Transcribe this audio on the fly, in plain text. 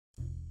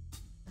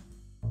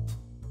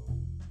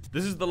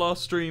This is the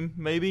last stream,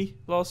 maybe?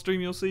 Last stream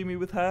you'll see me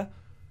with hair.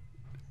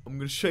 I'm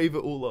gonna shave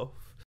it all off.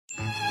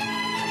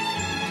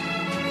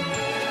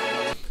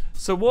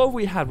 So what have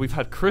we had? We've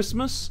had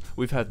Christmas,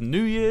 we've had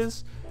New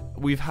Year's,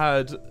 we've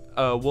had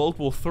World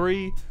War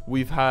III,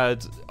 we've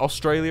had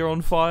Australia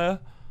on fire.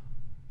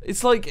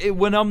 It's like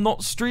when I'm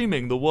not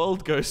streaming, the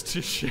world goes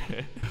to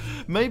shit.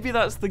 Maybe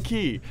that's the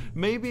key.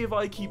 Maybe if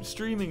I keep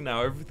streaming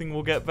now, everything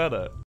will get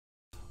better.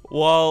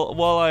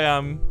 While I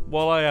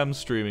am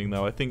streaming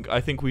though, I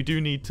think we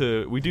do need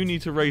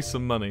to raise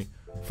some money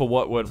for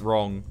what went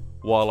wrong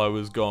while I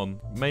was gone.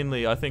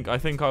 Mainly, I think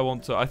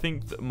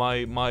that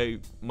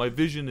my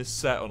vision is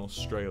set on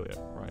Australia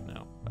right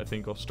now. I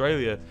think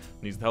Australia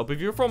needs the help. If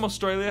you're from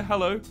Australia,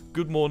 hello,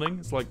 good morning.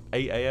 It's like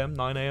 8 AM,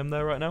 9 AM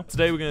there right now.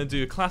 Today we're gonna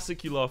do a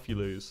classic You Laugh, You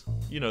Lose.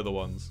 You know the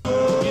ones. You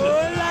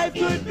know. Life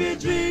could be a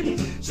dream.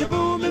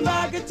 Shaboom, if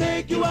I could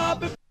take you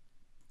up.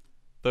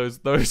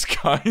 Those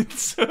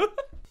kinds.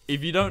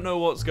 If you don't know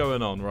what's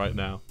going on right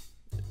now,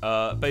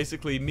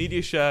 basically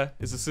Media Share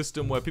is a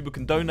system where people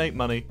can donate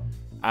money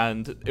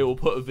and it will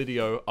put a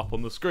video up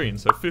on the screen.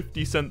 So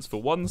 50 cents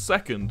for 1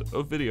 second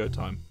of video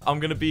time. I'm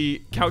going to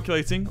be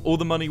calculating all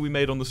the money we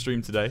made on the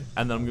stream today,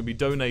 and then I'm going to be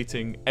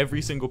donating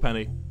every single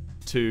penny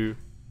to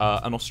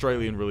an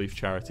Australian relief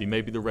charity,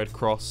 maybe the Red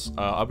Cross.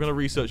 I'm going to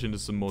research into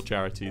some more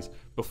charities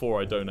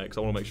before I donate, because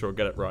I want to make sure I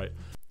get it right.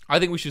 I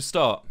think we should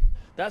start.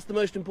 That's the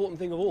most important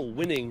thing of all,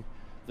 winning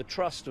the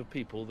trust of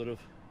people that have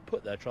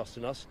put their trust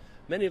in us,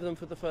 many of them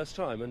for the first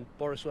time, and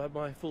Boris will have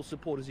my full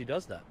support as he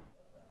does that.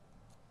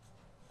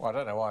 Well, I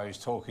don't know why he's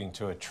talking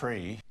to a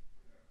tree.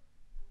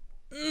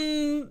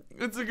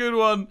 It's a good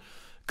one.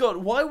 God,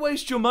 why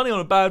waste your money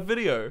on a bad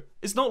video?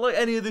 It's not like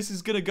any of this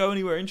is going to go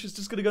anywhere. It's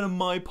just going to go to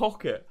my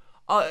pocket.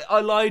 I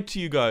lied to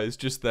you guys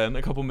just then,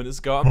 a couple minutes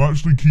ago. I'm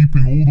actually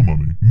keeping all the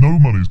money. No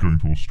money's going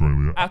to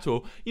Australia. At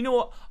all. You know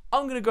what?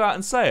 I'm going to go out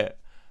and say it.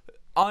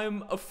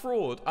 I'm a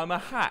fraud. I'm a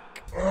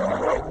hack.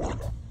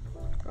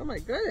 Oh my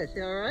goodness,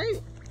 you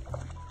alright?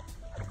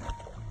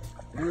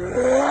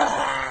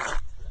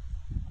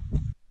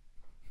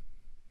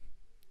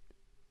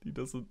 He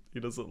doesn't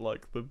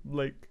like the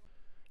lake.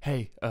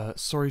 Hey,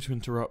 sorry to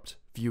interrupt,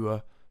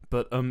 viewer,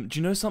 but do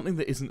you know something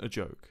that isn't a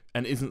joke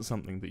and isn't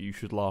something that you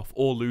should laugh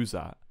or lose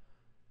at?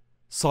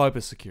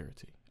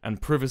 Cybersecurity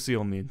and privacy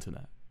on the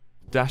internet.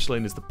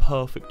 Dashlane is the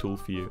perfect tool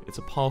for you. It's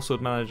a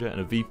password manager and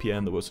a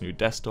VPN that works on your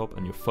desktop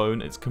and your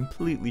phone. It's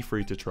completely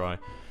free to try.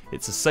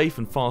 It's a safe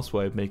and fast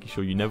way of making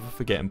sure you never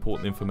forget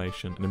important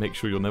information, and to make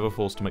sure you're never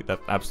forced to make that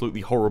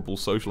absolutely horrible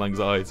social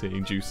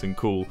anxiety-inducing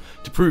call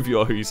to prove you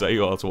are who you say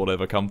you are to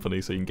whatever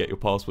company so you can get your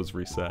passwords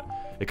reset.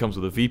 It comes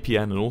with a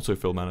VPN and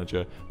autofill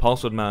manager,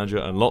 password manager,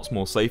 and lots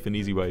more safe and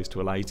easy ways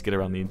to allow you to get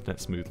around the internet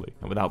smoothly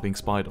and without being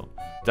spied on.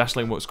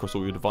 Dashlane works across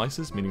all your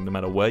devices, meaning no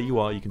matter where you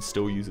are, you can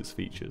still use its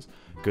features.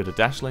 Go to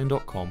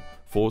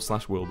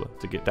dashlane.com/Wilbur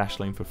to get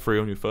Dashlane for free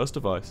on your first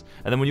device,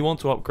 and then when you want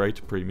to upgrade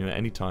to premium at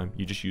any time,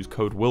 you just use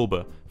code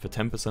Wilbur for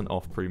 10%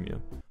 off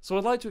premium. So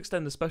I'd like to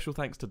extend a special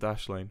thanks to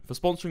Dashlane for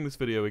sponsoring this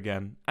video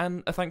again,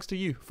 and a thanks to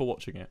you for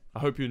watching it. I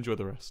hope you enjoy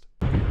the rest.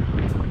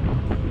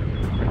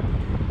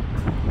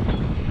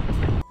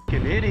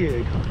 An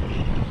idiot.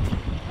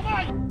 Come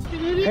on,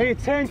 idiot. Pay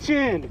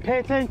attention. Pay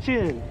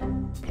attention.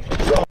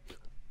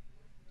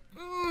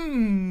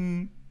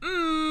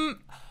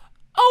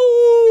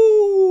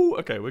 Oh!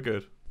 Okay, we're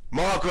good.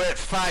 Margaret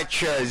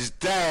Thatcher's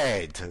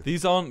dead.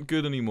 These aren't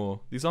good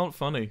anymore. These aren't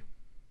funny.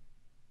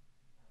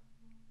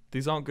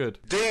 These aren't good.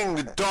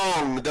 Ding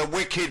dong, the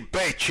wicked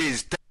bitch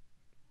is dead.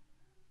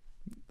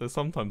 They're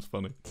sometimes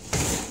funny.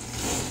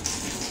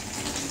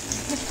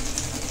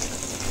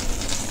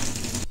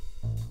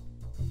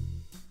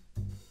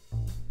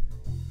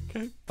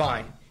 Okay.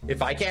 Fine.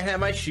 If I can't have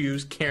my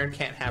shoes, Karen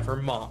can't have her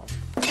mom.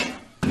 I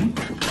think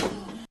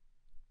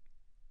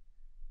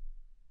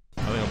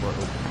I'm broke.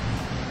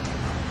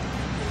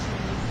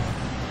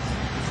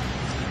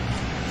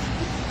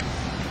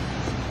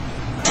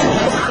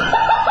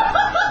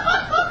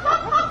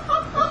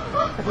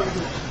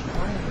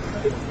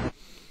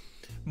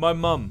 My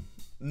mum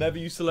never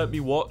used to let me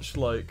watch,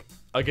 like,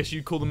 I guess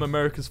you'd call them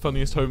America's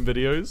Funniest Home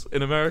Videos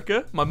in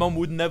America. My mum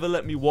would never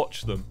let me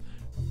watch them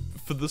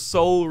for the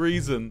sole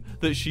reason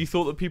that she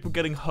thought that people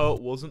getting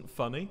hurt wasn't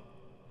funny.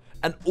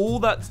 And all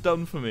that's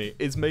done for me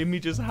is made me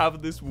just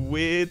have this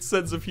weird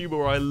sense of humor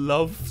where I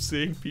love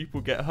seeing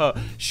people get hurt.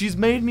 She's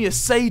made me a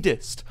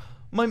sadist.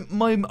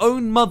 My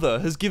own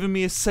mother has given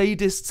me a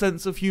sadist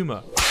sense of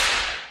humor.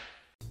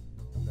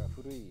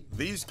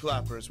 These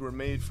clappers were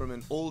made from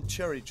an old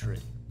cherry tree.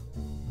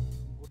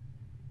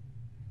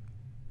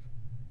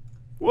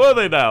 Were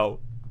they now?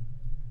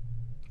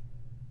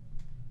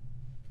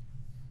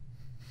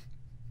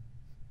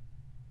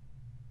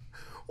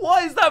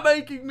 Why is that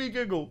making me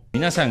giggle?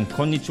 皆さん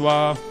こんにち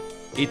は.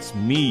 It's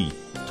me,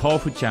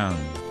 Tofu-chan.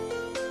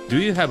 Do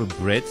you have a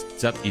bread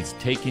that is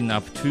taking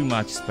up too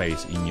much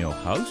space in your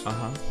house?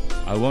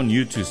 I want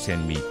you to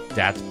send me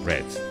that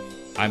bread.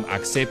 I'm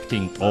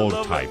accepting all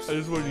types. I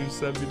just want you to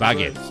send me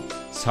Baguette,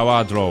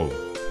 sourdough,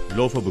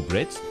 loaf of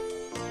bread,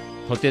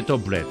 potato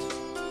bread,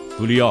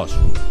 brioche,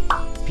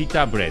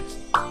 pita bread,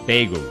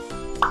 bagels,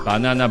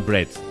 banana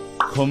bread,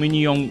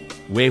 communion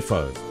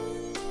wafers,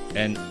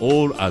 and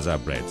all other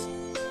breads.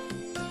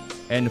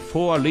 And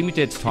for a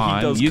limited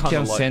time, you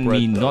can send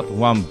me not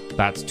one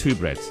but two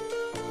breads.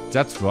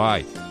 That's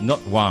right, not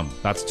one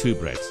but two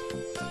breads.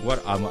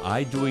 What am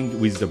I doing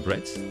with the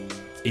breads?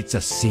 It's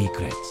a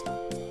secret.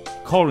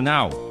 Call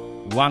now,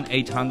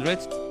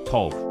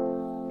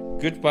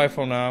 1-800-TOF. Goodbye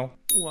for now.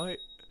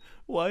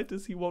 Why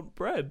does he want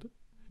bread?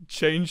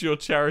 Change your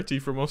charity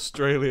from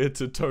Australia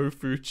to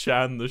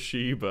Tofu-chan the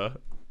Shiba.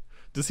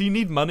 Does he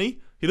need money?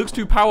 He looks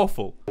too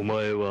powerful. I'm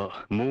Megan,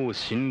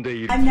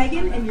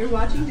 and you're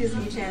watching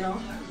Disney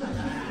Channel.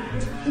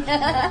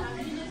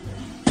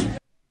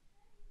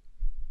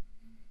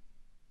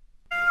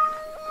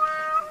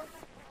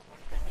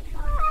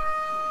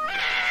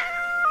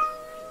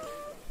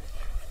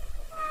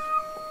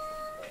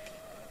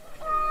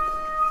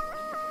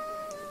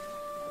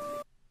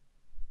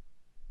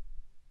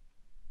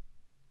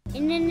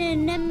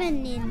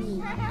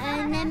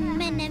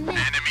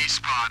 Enemy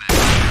spotted.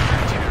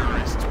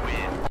 Terrorists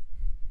win.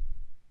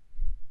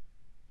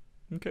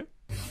 Okay.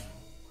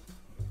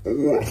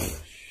 You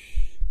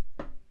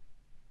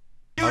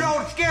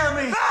don't scare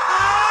me!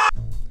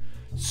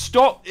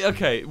 Stop!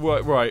 Okay,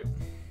 right.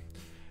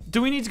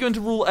 Do we need to go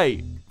into Rule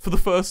 8 for the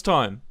first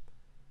time?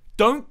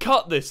 Don't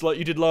cut this like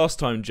you did last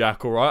time,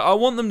 Jack, alright? I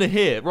want them to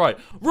hear. Right.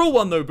 Rule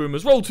 1, no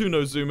boomers. Rule 2,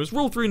 no zoomers.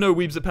 Rule 3, no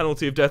weebs at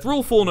penalty of death.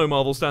 Rule 4, no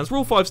Marvel stands.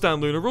 Rule 5,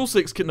 stand Luna. Rule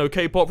 6, no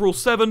K-pop. Rule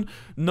 7,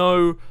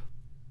 no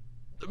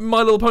My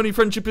Little Pony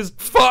friendship is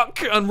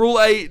fuck. And Rule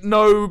 8,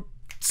 no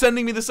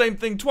sending me the same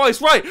thing twice.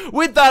 Right,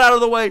 with that out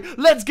of the way,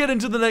 let's get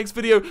into the next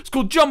video. It's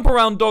called Jump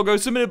Around Doggo,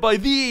 submitted by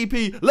the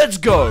EP. Let's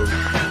go!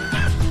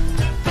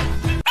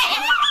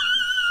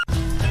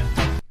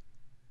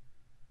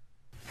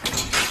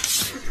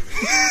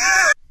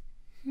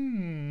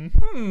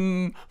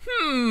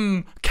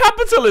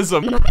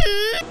 Capitalism!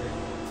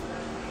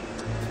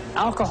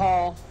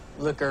 Alcohol,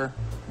 liquor,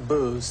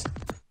 booze.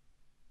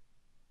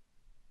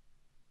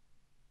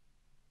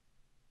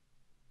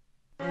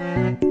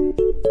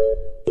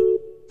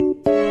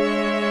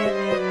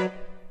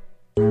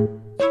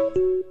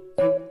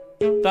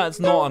 That's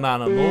not an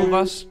animal.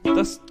 That's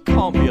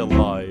can't be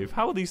alive.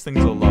 How are these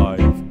things alive?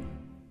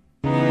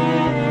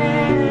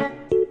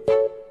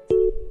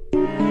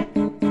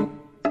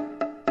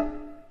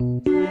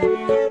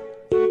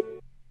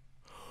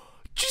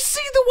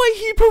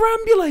 He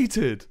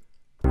perambulated.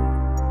 Potato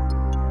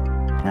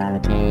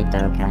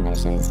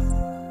conditions.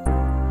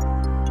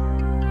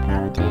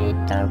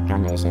 Potato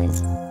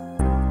conditions.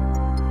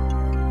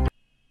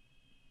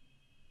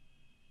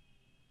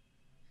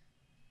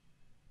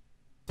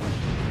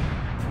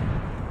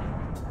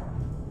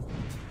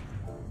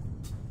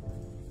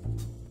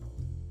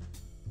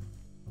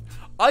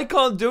 I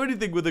can't do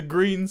anything with a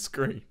green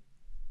screen.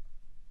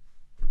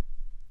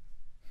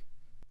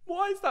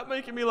 Why is that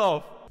making me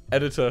laugh?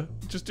 Editor,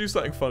 just do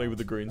something funny with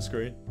the green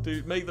screen.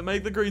 Make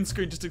the green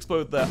screen just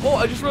explode there. Oh,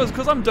 I just realized,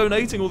 because I'm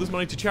donating all this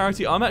money to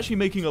charity, I'm actually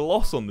making a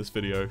loss on this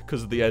video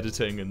because of the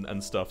editing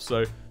and stuff.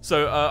 So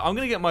I'm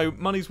gonna get my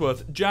money's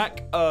worth.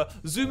 Jack,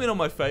 zoom in on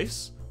my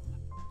face.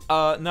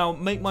 Now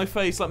make my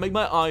face, make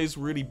my eyes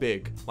really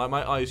big. Like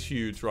my eyes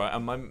huge, right?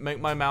 And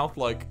make my mouth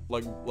like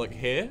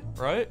here,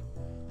 right?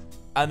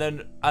 And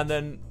then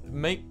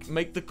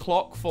make the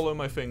clock follow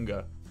my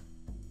finger.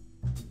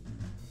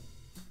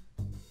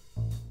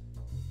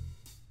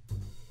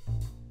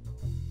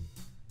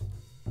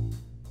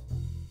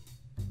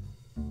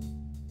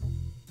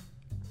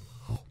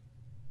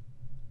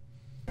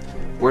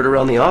 Word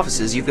around the office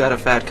is you've got a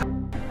fat c.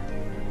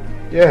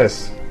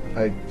 Yes,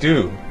 I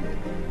do.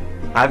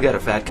 I've got a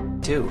fat c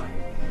too.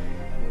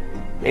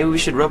 Maybe we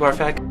should rub our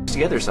fat c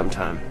together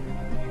sometime.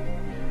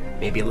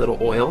 Maybe a little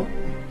oil?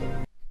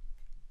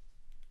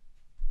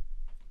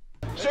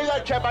 See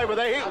that chap over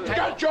there?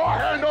 Get your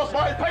hand off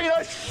my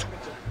penis!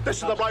 This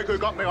is the bloke who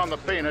got me on the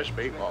penis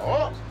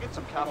before. Get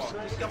some cups.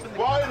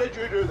 Why did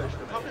you do this to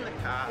me? Hop in the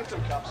car. Get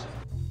some cups.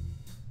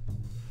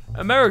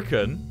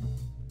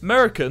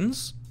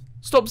 Americans,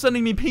 stop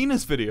sending me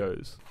penis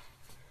videos.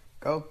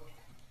 Go.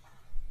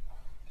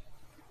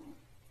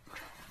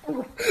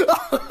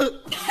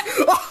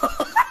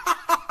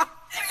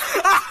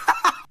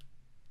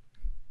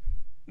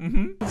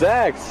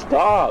 Zach,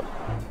 stop.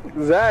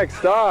 Zach,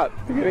 stop.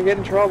 You're gonna get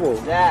in trouble.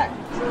 Zach.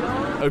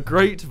 A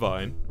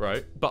grapevine,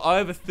 right? But I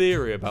have a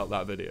theory about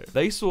that video.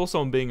 They saw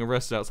someone being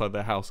arrested outside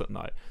their house at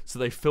night, so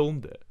they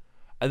filmed it.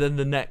 And then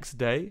the next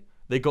day,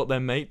 they got their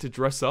mate to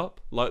dress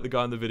up like the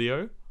guy in the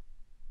video.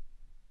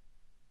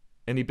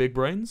 Any big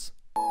brains?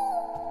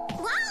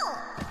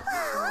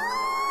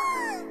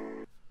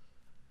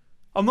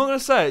 I'm not gonna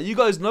say it. You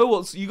guys know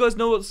what's.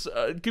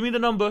 Give me the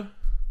number.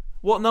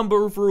 What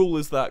number of rule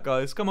is that,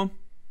 guys? Come on.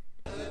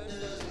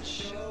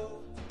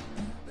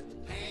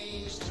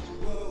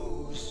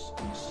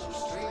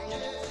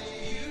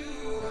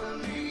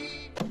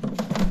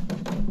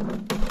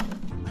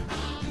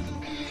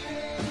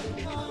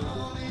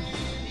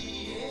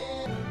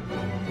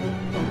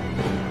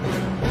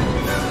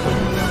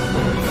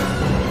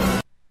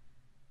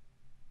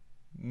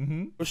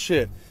 Oh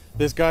shit,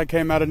 this guy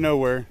came out of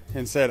nowhere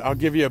and said, I'll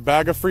give you a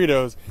bag of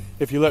Fritos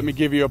if you let me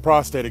give you a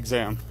prostate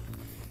exam.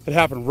 It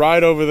happened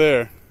right over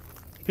there.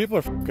 People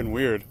are fucking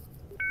weird.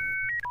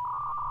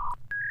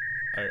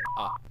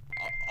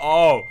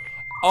 Oh.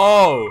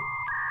 No!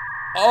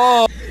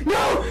 I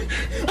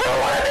don't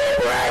want to be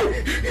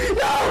afraid!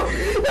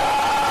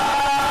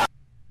 No!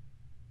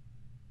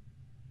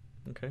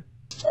 Okay.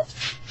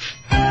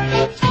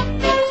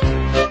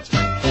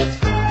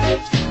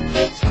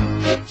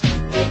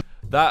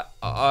 That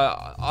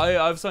I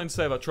have something to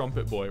say about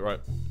Trumpet Boy, right?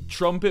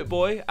 Trumpet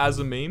Boy as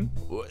a meme,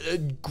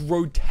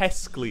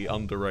 grotesquely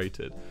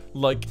underrated.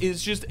 Like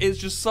it's just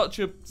such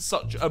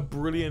a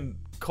brilliant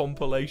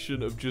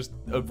compilation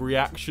of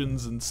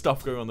reactions and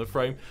stuff going on in the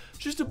frame.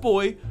 Just a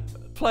boy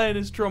playing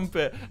his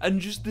trumpet and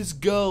just this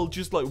girl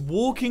just like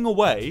walking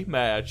away,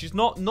 man. She's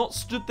not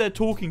stood there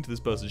talking to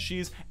this person.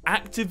 She's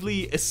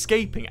actively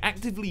escaping,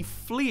 actively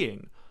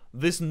fleeing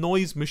this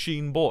noise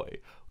machine boy,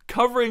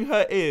 covering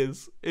her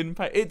ears in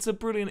pain. It's a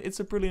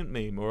brilliant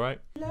meme, all right?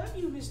 Love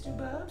you, Mr.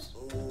 Bubs.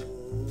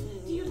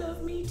 Do you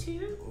love me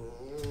too?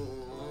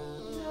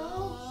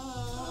 No?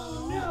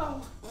 Oh,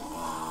 no.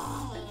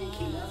 I think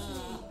he loves me.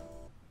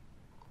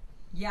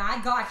 Yeah,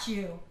 I got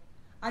you.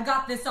 I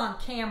got this on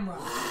camera.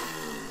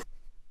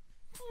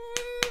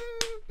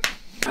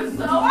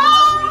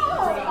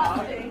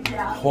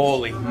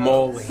 Holy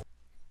moly.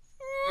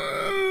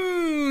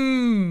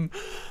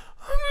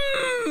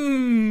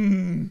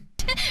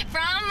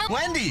 From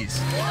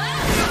Wendy's.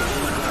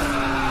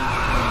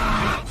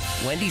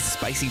 Wendy's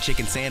spicy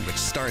chicken sandwich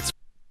starts.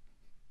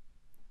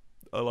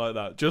 I like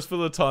that. Just for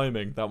the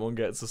timing, that one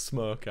gets a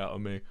smirk out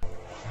of me.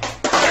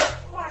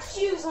 My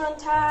shoes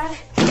untied.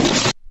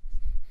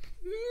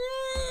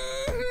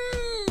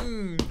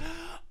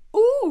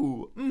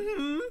 Ooh.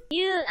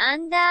 You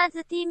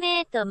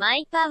underestimate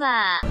my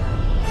power.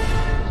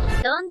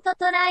 Don't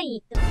try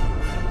it.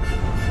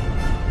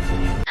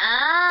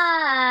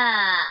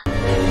 Ah.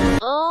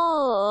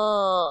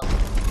 Oh.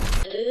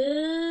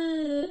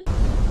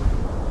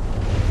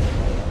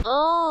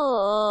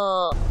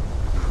 Oh.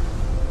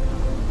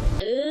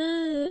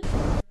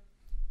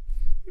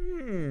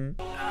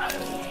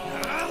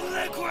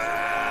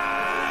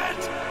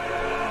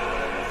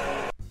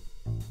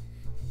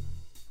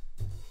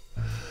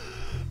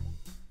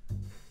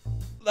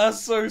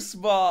 That's so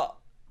smart.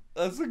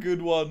 That's a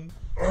good one.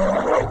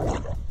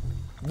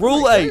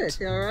 Rule 8.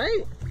 You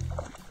alright?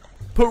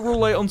 Put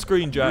Rule 8 on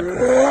screen, Jack.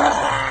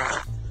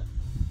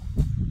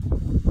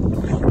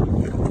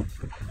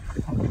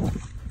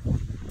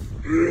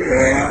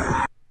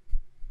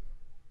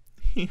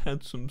 He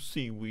had some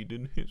seaweed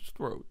in his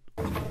throat.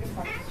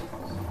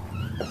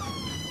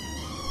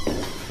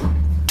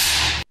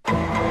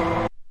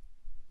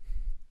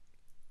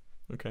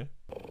 Okay.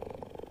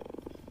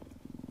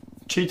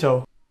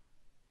 Cheeto.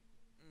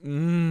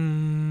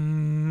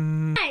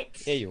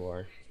 There you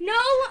are. No,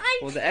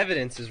 I'm... Well, the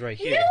evidence is right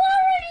here. You already...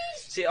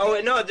 See, oh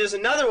wait, no, there's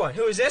another one.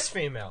 Who is this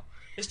female?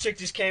 This chick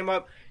just came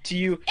up to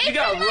you. You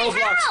got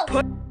Roblox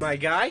put, my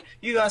guy.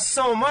 You got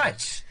so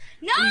much.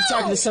 No! What are you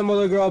talking to some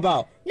other girl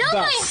about? No,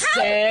 about my house!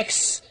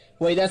 sex?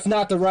 Wait, that's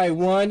not the right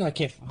one. I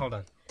can't... Hold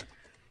on.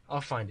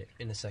 I'll find it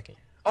in a second.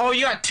 Oh,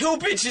 you got 2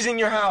 bitches in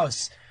your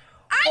house.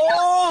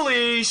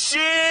 Holy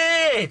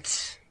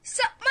shit!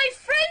 So, my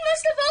friend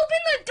must have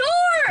opened the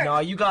door! No,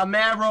 you got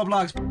mad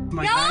Roblox,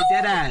 my guy,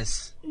 dead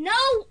ass. No!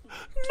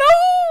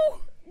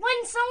 No!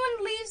 When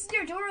someone leaves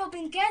your door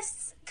open,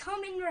 guests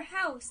come in your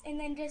house and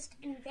then just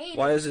invade.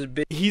 Why is this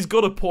bitch? He's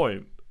got a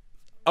point.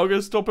 I'm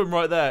gonna stop him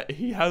right there.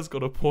 He has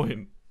got a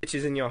point.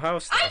 Bitches in your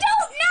house? I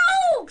don't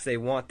know! Because they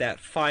want that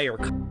fire.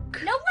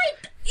 No,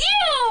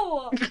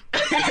 ew!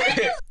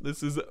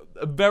 This is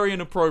a very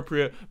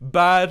inappropriate.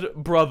 Bad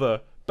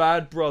brother.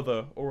 Bad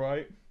brother,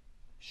 alright?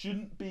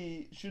 Shouldn't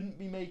be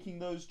making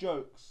those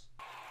jokes.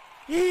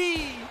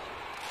 Gig.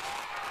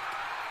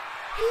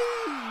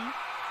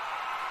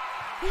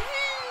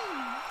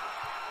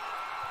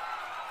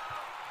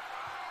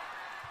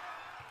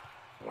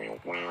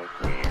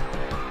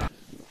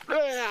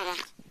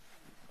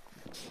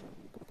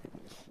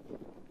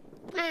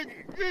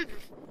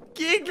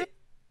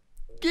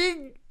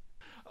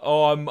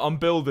 Oh, I'm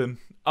building.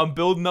 I'm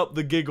building up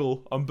the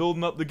giggle. I'm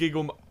building up the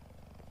giggle.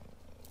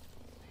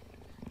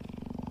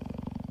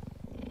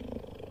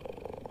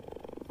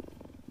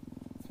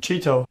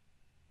 Cheeto.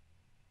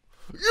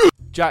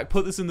 Jack,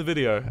 put this in the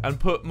video and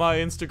put my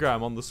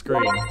Instagram on the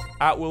screen.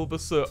 At Wilbur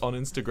Soot on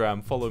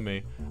Instagram. Follow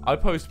me. I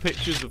post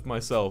pictures of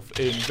myself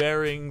in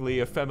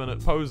varyingly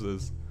effeminate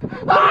poses.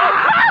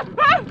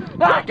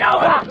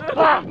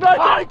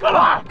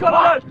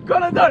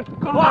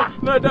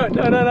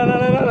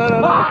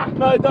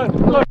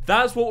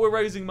 That's what we're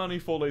raising money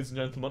for, ladies and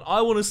gentlemen.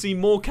 I want to see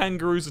more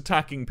kangaroos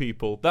attacking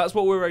people. That's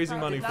what we're raising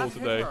money for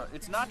today.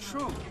 It's not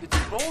true. It's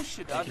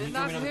bullshit. I did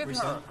not hit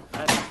her.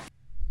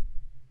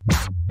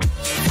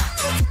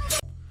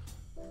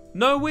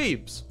 No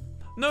weebs.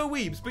 No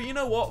weebs, but you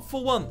know what?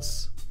 For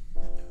once,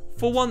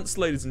 For once,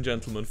 ladies and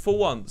gentlemen, for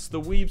once,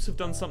 the weebs have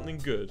done something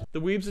good.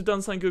 The weebs have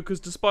done something good because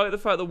despite the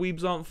fact that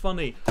weebs aren't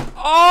funny,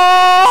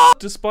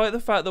 despite the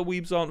fact that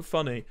weebs aren't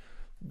funny,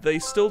 they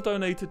still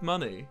donated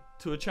money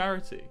to a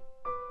charity.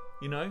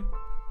 You know?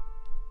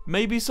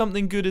 Maybe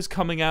something good is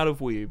coming out of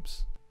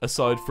weebs,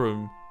 aside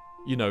from,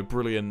 you know,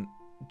 brilliant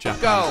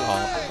Japanese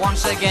art.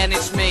 Once again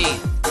it's me,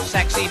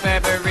 sexy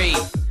Burberry,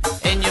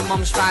 in your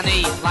mum's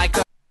fanny, like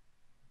a...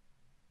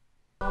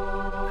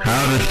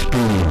 Have a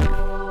spoon.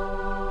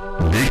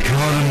 Dick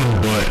hard in the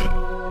butt.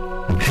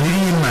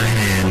 Titty in my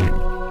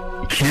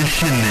hand.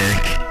 Kiss your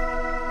neck.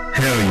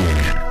 Hell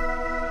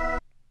yeah.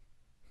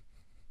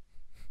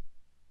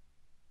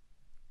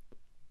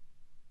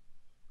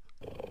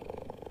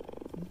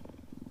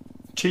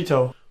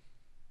 Cheeto.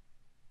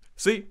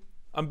 See?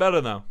 I'm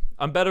better now.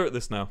 I'm better at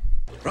this now.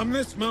 From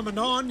this moment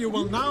on, you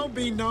will now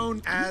be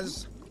known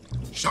as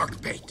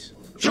Sharkbait.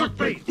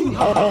 Sharkbait!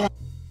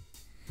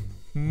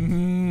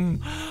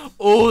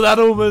 Oh, that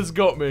almost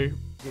got me.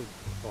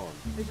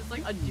 It's just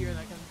like a deer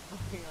that can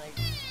fucking like...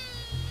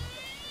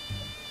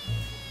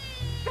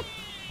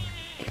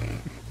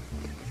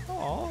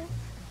 Aww.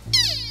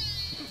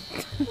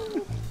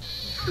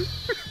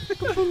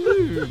 The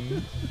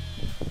balloon.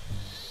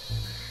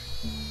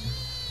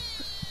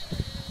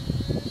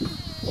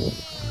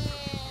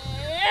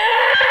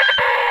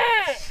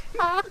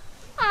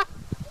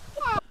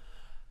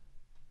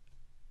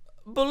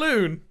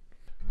 Balloon.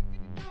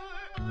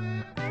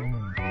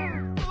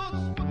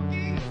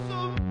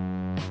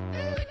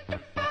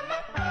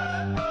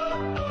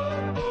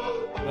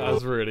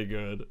 That's really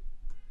good.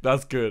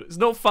 That's good. It's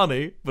not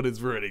funny, but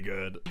it's really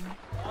good.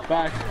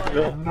 Back.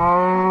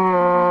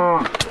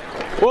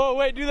 Whoa,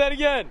 wait, do that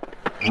again.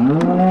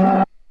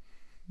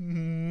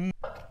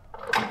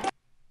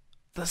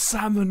 The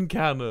salmon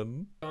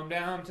cannon. Come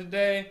down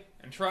today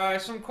and try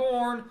some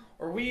corn,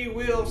 or we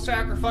will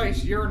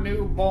sacrifice your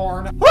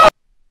newborn.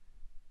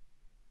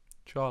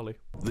 Charlie.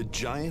 The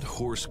giant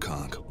horse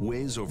conch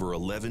weighs over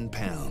 11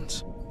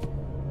 pounds.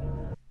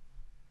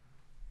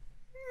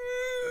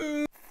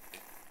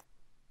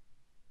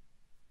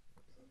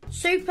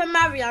 Super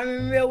Mario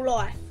in real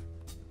life.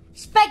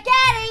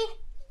 Spaghetti!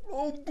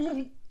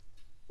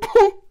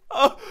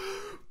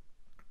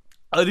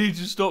 I need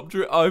to stop.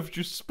 I've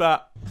just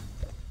spat.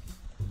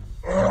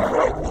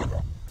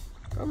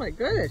 Oh my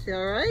goodness, you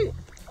alright?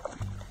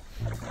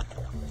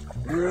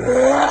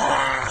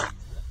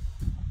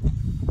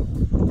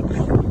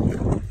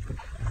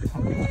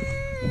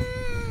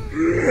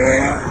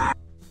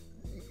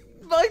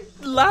 My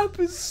lap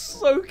is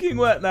soaking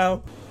wet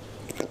now.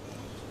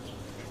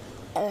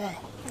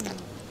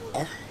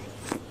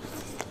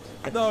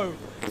 No.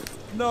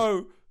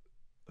 No.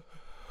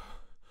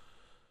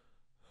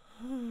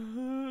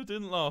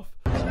 Didn't laugh.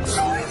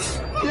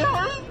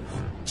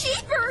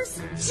 Cheapers!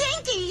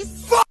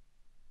 Jinkies!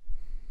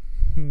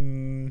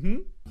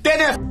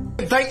 Didn't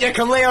think you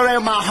can lay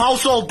around my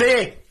house all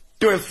day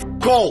doing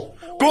f***all.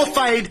 Go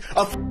find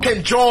a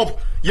f***ing job,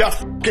 you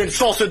f***ing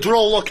sausage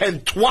roll looking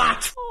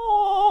twat!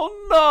 Oh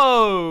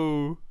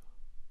no!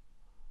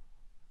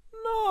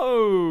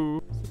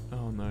 No!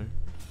 Oh no.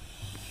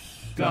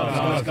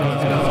 Gloves.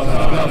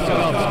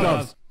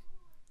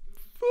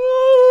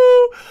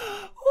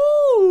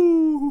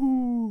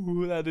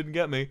 Ooh, that didn't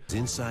get me.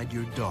 Inside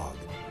your dog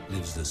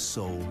lives the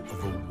soul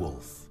of a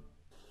wolf.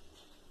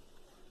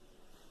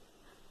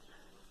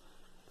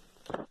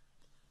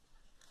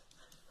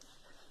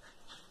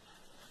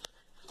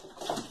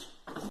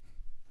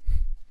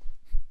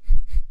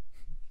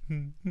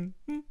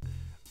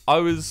 I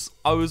was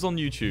on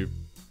YouTube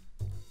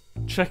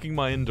checking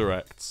my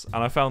indirects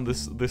and I found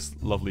this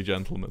lovely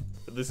gentleman.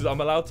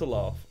 I'm allowed to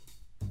laugh.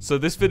 So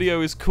this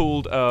video is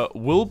called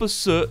Wilbur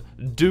Soot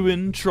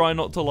Doin' Try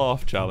Not to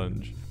Laugh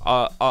Challenge.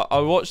 I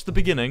watched the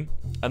beginning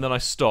and then I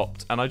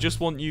stopped, and I just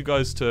want you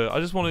guys to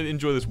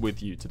enjoy this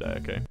with you today,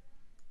 okay?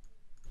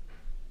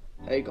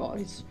 Hey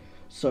guys,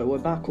 so we're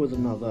back with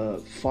another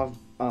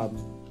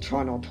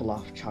Try Not to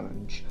Laugh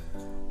challenge,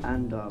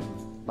 and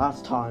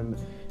last time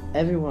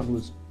everyone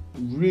was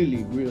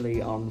really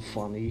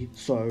unfunny,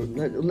 so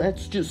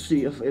let's just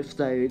see if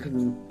they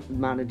can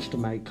manage to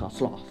make us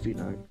laugh, you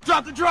know.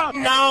 Drop the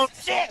drum! No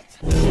shit!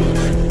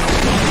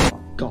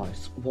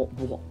 Guys, what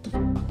the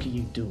fuck are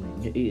you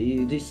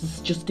doing? This is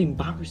just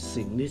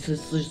embarrassing. This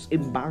is just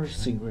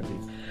embarrassing, really.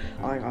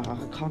 I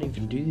can't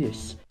even do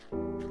this.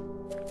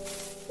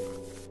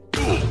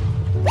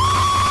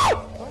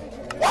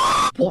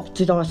 What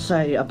did I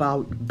say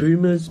about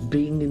boomers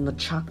being in the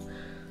chat?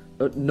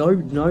 No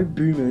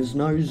boomers,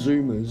 no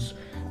zoomers,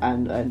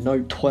 and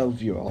no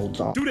 12-year-olds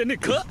are doing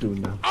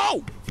that.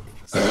 Oh!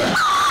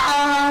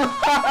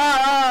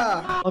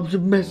 I'm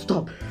just messed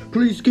up.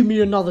 Please give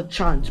me another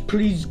chance.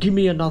 Please give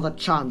me another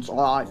chance,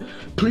 alright?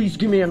 Please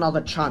give me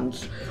another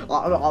chance.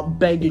 I'm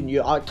begging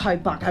you. I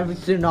take back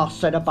everything I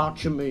said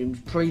about your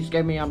memes. Please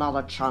give me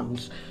another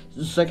chance.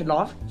 Second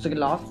life? Second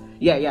life?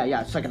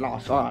 Yeah, second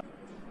life, alright.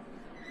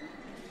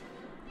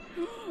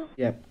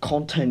 Yeah,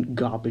 content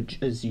garbage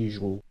as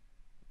usual.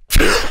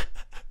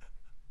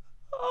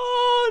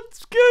 Oh,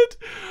 it's good.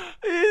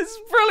 It's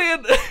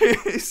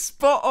It's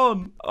spot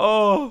on.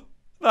 Oh,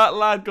 that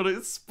lad got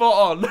it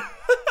spot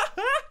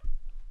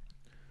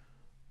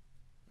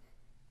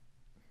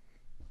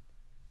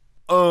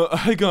on.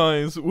 Hey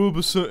guys,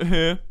 Wilbur Soot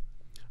here.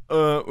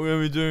 We're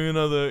gonna be doing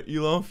another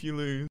You Laugh, You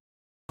Lose.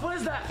 What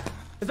is that?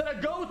 Is that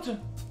a goat?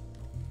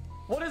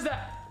 What is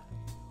that?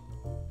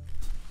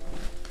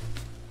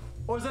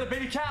 Or is that a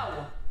baby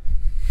cow?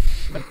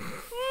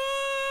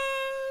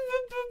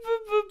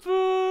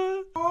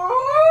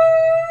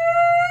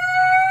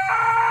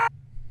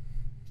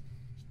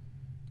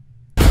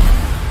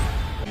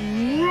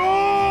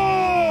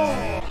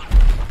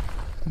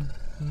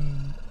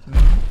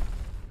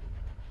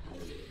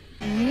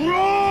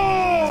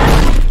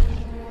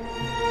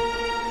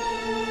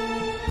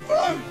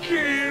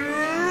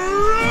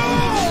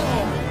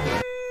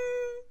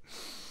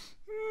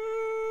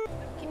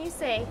 Can you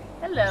say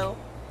hello?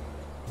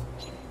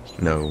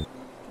 No.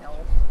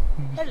 No.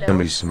 Hello.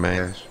 Somebody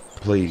smash,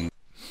 please.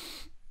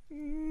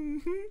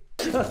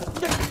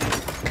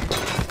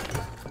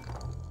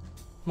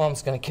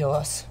 Mom's gonna kill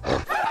us.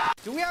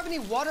 Do we have any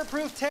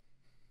waterproof tape?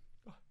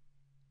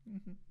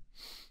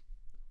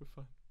 We're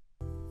fine.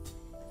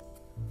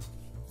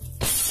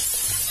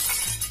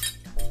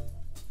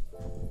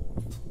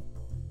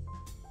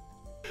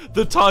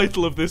 The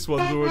title of this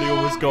one's already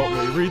almost got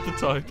me. Read the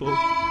title.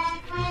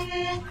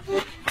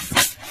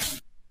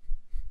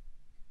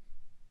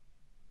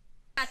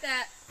 Got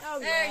that. Oh,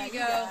 there you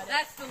go.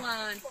 That's the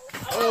line.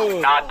 Oh.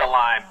 Not the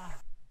line.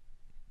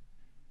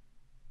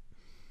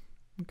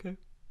 Okay.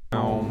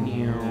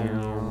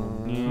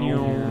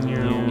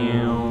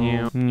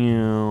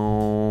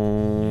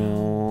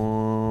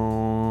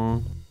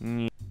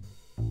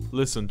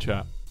 Listen,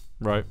 chat.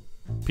 Right?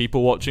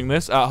 People watching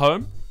this at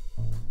home.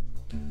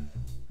 I'm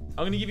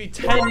gonna give you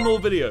 10 more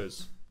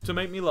videos to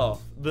make me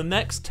laugh. The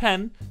next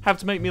 10 have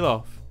to make me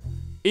laugh.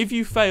 If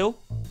you fail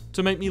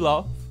to make me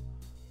laugh,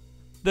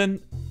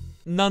 then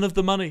none of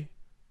the money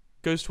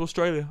goes to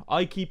Australia.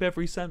 I keep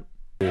every cent.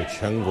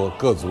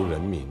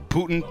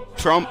 Putin,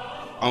 Trump,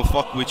 I'll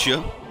fuck with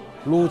you.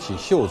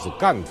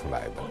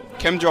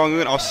 Kim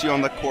Jong-un, I'll see you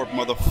on the court,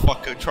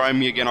 motherfucker. Try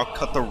me again, I'll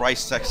cut the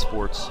rice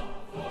exports.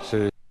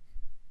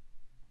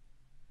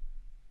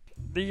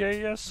 The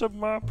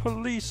ASMR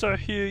police are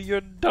here.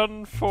 You're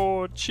done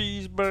for,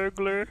 cheese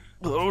burglar.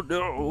 Oh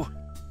no.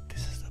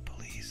 This is the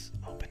police.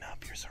 Open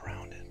up, you're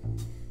surrounded.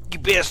 You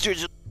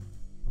bastards.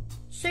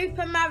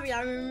 Super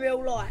Mario in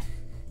real life.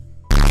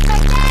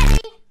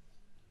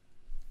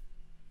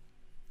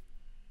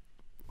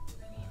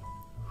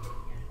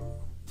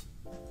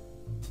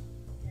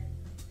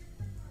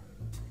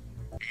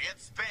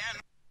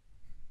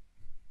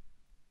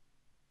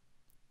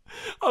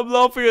 I'm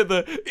laughing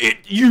at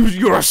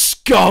you're a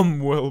scum,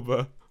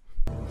 Wilbur.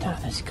 That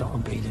has got to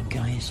be the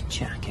gayest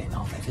jacket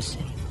I've ever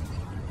seen.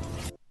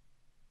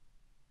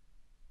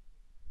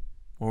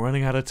 We're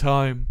running out of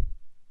time.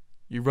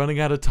 You're running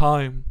out of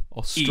time,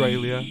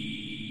 Australia.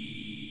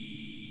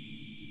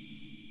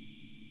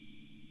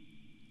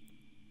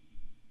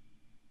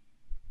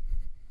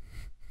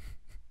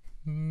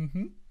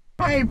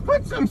 Hey,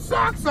 put some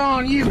socks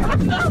on, you.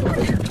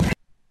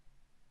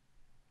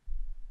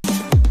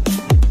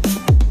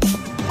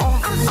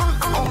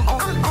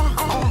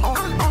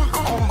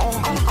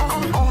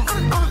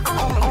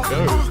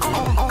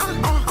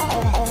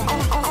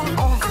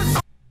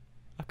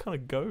 That kind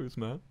of goes,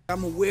 man.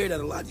 I'm aware that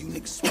a lot of you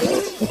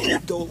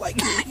niggas don't like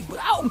me, but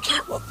I don't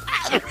care what.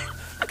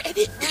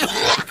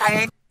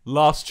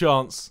 Last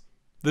chance.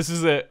 This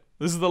is it.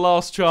 This is the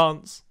last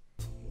chance.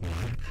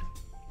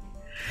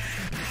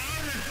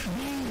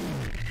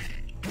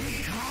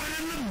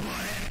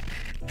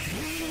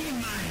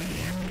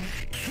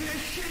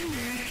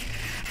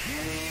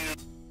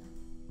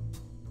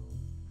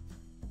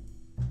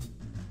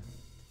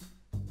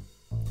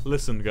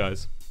 Listen,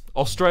 guys.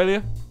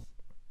 Australia.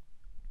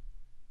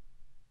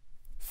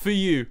 For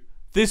you.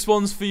 This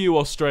one's for you,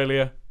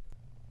 Australia.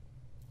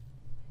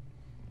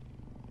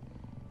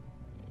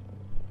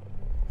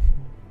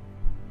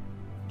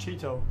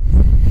 Cheeto.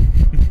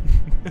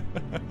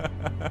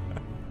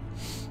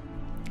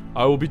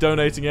 I will be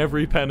donating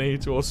every penny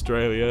to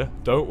Australia.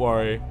 Don't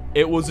worry.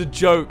 It was a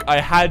joke. I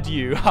had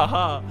you.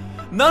 Haha.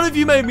 None of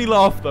you made me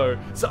laugh, though.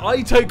 So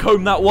I take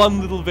home that one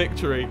little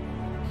victory.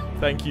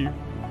 Thank you.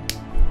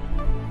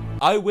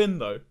 I win,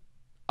 though.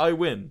 I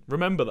win.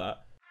 Remember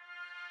that.